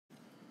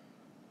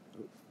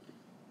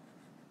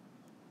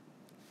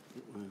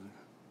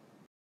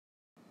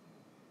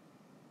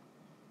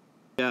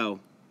Go.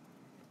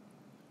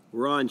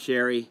 We're on,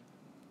 Sherry.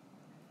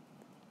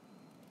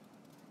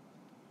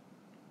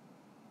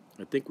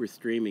 I think we're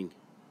streaming.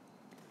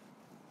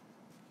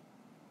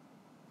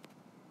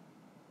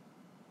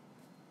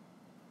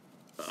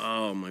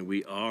 Oh my,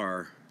 we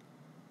are.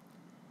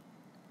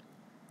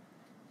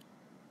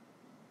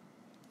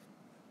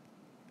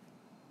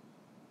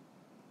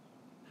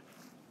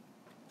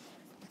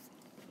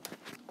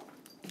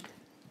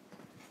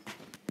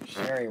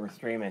 Sherry, we're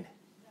streaming.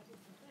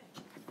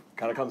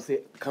 Gotta come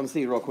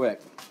see real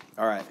quick.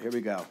 All right, here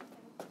we go.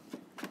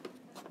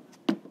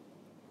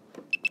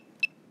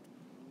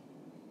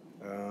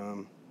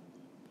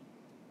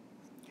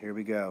 Here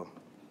we go.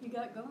 You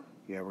got it going?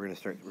 Yeah, we're gonna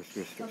start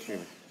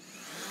streaming.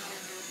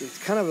 It's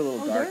kind of a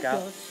little dark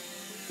out.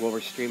 Well,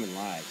 we're streaming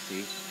live.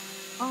 See?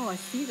 Oh, I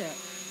see that.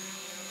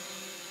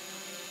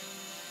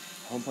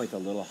 Home plate's a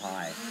little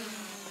high.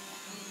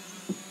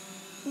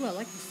 Oh, I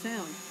like the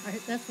sound.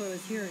 That's what I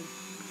was hearing.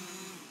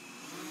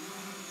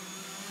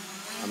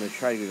 I'm gonna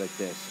try to do like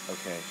this.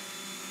 Okay.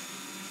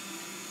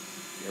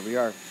 Here we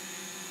are. It's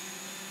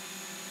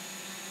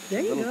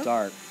There you a little go.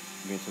 dark.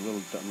 I mean, it's a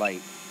little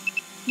light.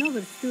 No,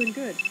 but it's doing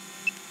good.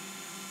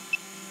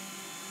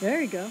 There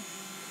you go.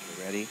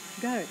 Okay, ready?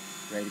 Got it.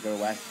 Ready to go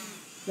west?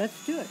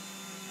 Let's do it.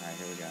 All right,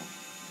 here we go.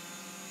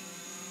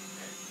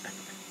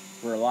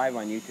 We're live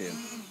on YouTube.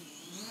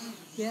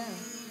 Yeah.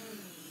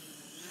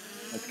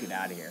 Let's get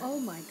out of here. Oh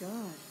my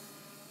God.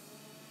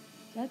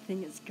 That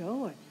thing is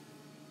going.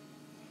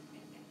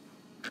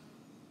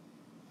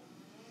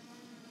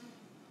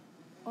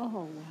 Oh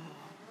wow.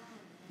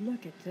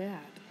 Look at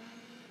that.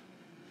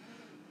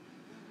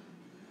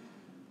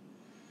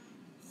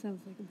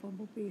 Sounds like a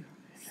bumblebee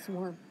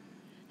swarm.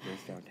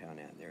 There's downtown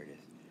at. There it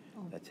is.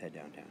 Oh. Let's head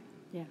downtown.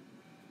 Yeah.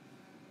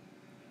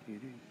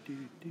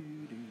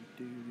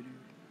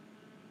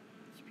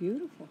 It's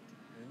beautiful.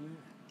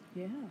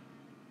 Yeah.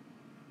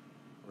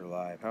 We're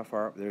live. How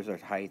far up? There's our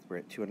height. We're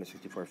at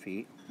 264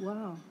 feet.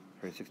 Wow.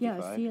 165.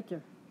 Yeah, I see it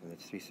there. And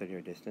that's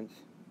 370 distance.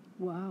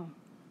 Wow.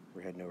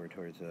 We're heading over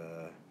towards,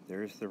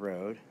 there's the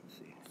road. Let's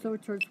see. So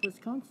towards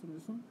Wisconsin,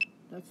 isn't it?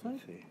 That side?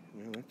 Let's see.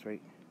 No, that's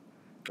right.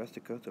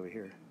 Rustic Goat's over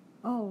here.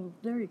 Oh,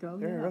 there you go.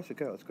 There, Yeah. Rustic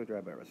Goat. Let's go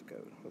drive by Rustic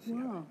Goat. Let's see.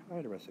 Wow.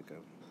 Hi to Rustic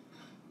Goat.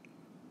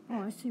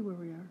 Oh, I see where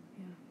we are.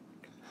 Yeah.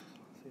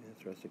 See,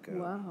 that's Rustic Goat.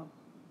 Wow.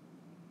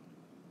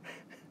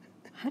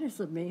 That is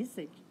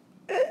amazing.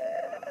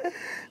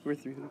 We're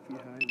 300 feet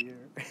high in the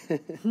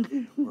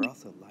air. We're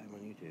also live on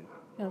YouTube.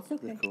 That's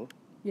okay. That's cool.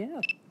 Yeah.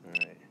 All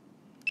right.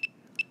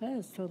 That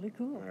is totally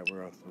cool. All right, we're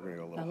going to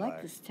go a little I like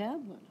higher. this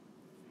tablet.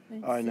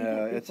 I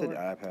know. It's an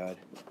iPad.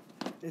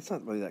 It's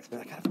not really that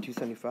expensive. I got it for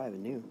 $275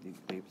 and new.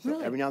 So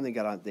Really? every now and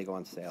then they go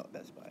on sale at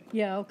Best Buy.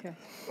 Yeah, okay.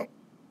 Okay,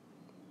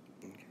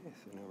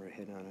 so now we're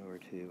heading on over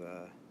to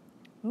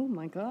Oh,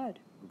 my God.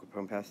 we're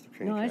going past the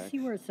train No, tracks. I see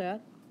where it's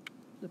at.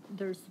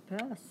 There's the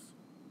pass.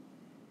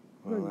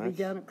 Well, We're going to be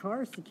down at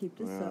Cars to keep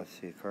this Well, up. let's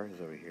see. Cars is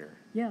over here.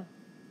 Yeah.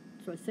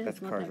 So I say That's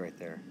it's not Cars that- right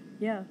there.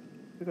 Yeah,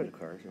 We go to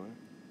Cars, you want?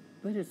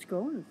 but it's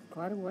going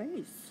quite a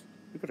ways.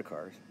 We go to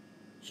Cars.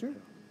 Sure.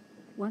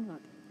 Why not?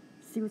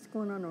 See what's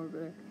going on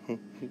over there.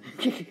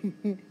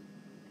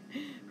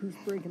 Who's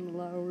breaking the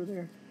law over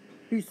there?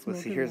 Who's smoking?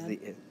 Well, see,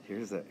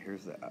 here's that?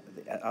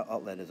 the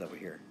outlet is over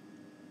here.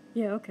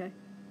 Yeah, okay.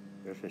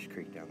 There's Fish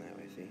Creek down that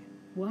way. See?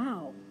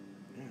 Wow.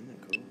 Yeah, isn't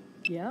that cool?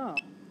 Yeah.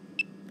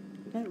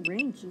 That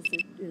range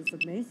is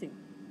amazing.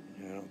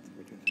 Yeah, I don't think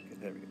we're doing so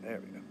good. There we go. There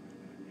we go.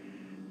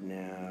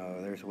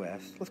 Now there's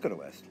West. Let's go to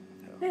West.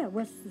 So, Yeah,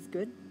 West is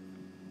good.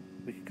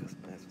 we could go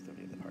past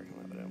somebody in the parking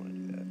lot, but I don't want to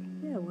do that.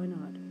 Yeah, why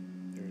not?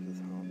 There's this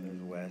home.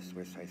 There's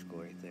West High School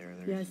right there.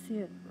 There's Yeah, I see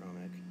it.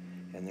 Romick,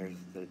 and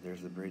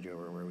there's the bridge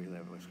over where we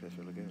live, West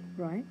Crystal Lagoon.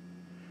 Right?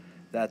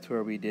 That's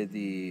where we did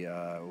the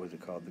what was it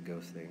called, the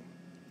ghost thing.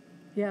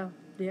 Yeah,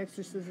 the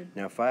exorcism.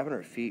 Now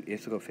 500 feet. You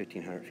have to go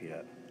 1,500 feet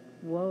up.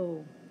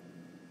 Whoa.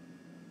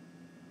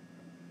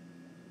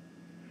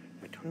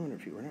 At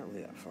 2,100 feet, we're not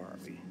really that far, are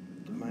we?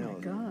 Oh my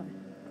God.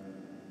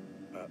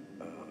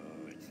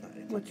 It's not.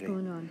 What's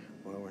going on?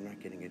 Well, we're not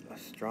getting a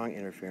strong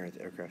interference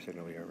aircraft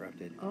signal. We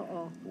erupted.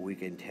 Uh-oh.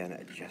 Weak antenna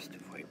adjust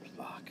avoid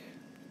block.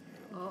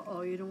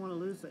 Uh-oh, you don't want to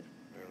lose it.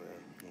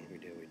 We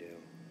do.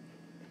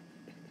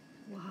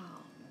 Wow.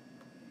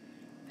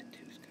 The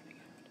two's coming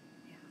out.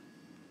 Yeah.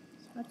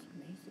 That's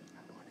amazing.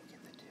 I want to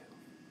get the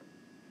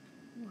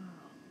two. Wow.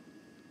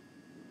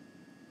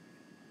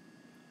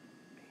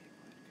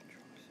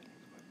 Control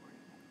settings.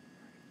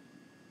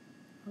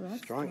 Well,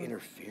 that's Strong cool.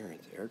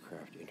 interference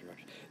aircraft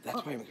interruption.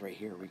 That's why I'm right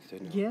here. Weak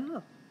signal. Yeah.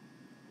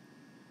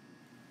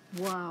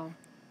 Wow.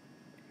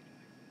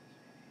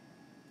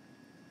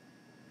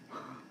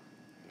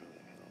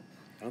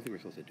 I don't think we're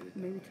supposed to do it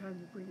that Maybe way. time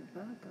to bring it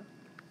back up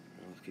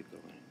Well, let's keep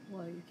going.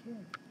 while you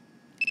can,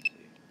 Let's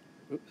see.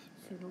 Oops.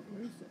 so you don't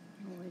lose it.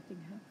 Don't let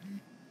anything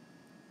happen.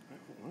 I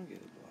don't want to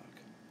get a block.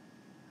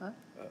 Huh?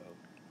 Uh-oh.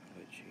 How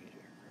do I change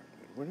aircraft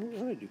mode? What do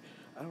I do?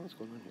 I don't know what's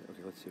going on here.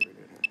 Okay, let's see what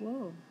we're doing now.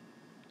 Whoa.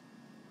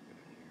 Go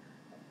down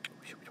here.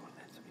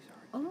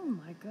 Oh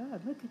my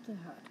God! Look at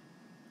that.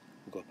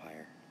 We'll go up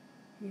higher.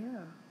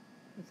 Yeah,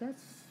 but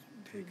that's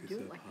Take to us do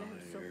up it like that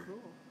is so higher.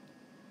 cool.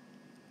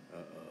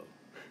 Uh-oh.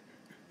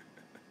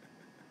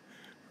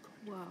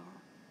 Wow.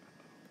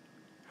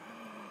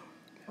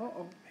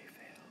 Uh-oh. May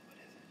fail. What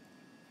is it?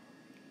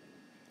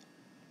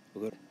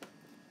 We'll go.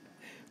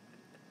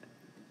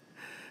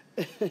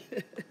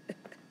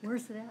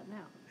 Where's it at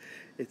now?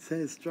 It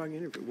says strong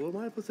interview. What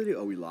am I supposed to do?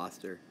 Oh, we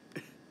lost her.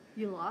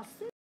 You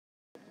lost it?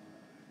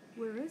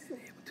 Where is it?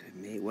 Able to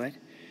admit what?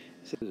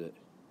 So is it?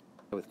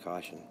 With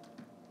caution.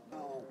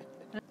 Oh.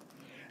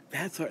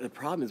 That's the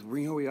problem is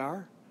where we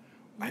are.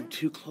 Yeah. I'm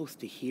too close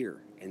to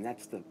here, and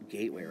that's the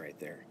gateway right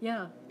there.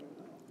 Yeah.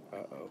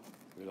 Uh-oh,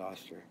 we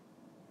lost her.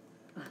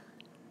 Is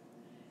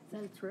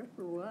that a trip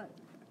or what?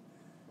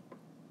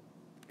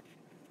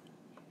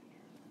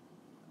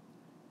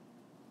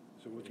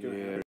 So what's going to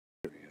happen?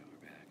 There we go,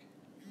 we're back.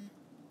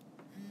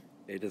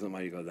 It doesn't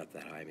mind you go that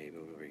high, maybe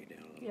we'll bring it down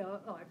a little. Yeah.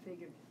 Oh, I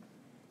figured.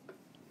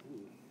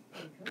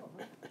 Cool,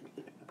 huh?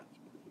 Get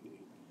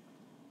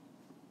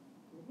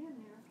in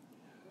there.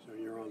 So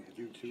you're on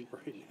YouTube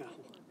right now?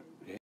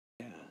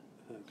 Yeah.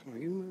 Come on,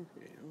 give me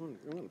I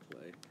want to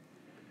play.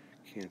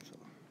 Cancel.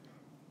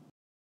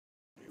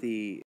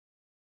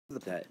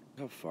 That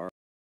how far?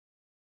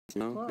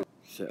 You know, Close.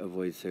 so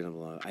avoid signal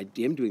below. I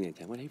am doing that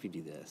time. What if you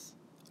do this?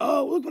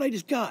 Oh, look what I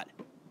just got.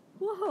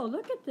 Whoa!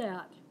 Look at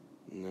that.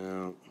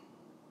 No.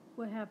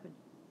 What happened?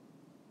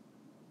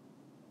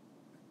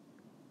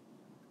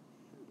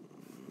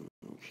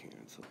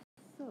 Cancel.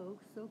 So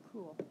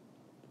cool.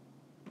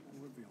 That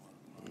would be a lot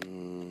of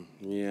fun.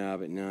 Yeah,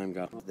 but now I'm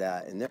got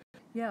that and there.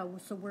 Yeah. Well,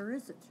 so where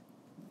is it?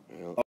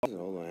 Well,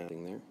 hold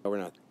on, there. Oh, we're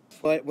not.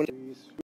 But when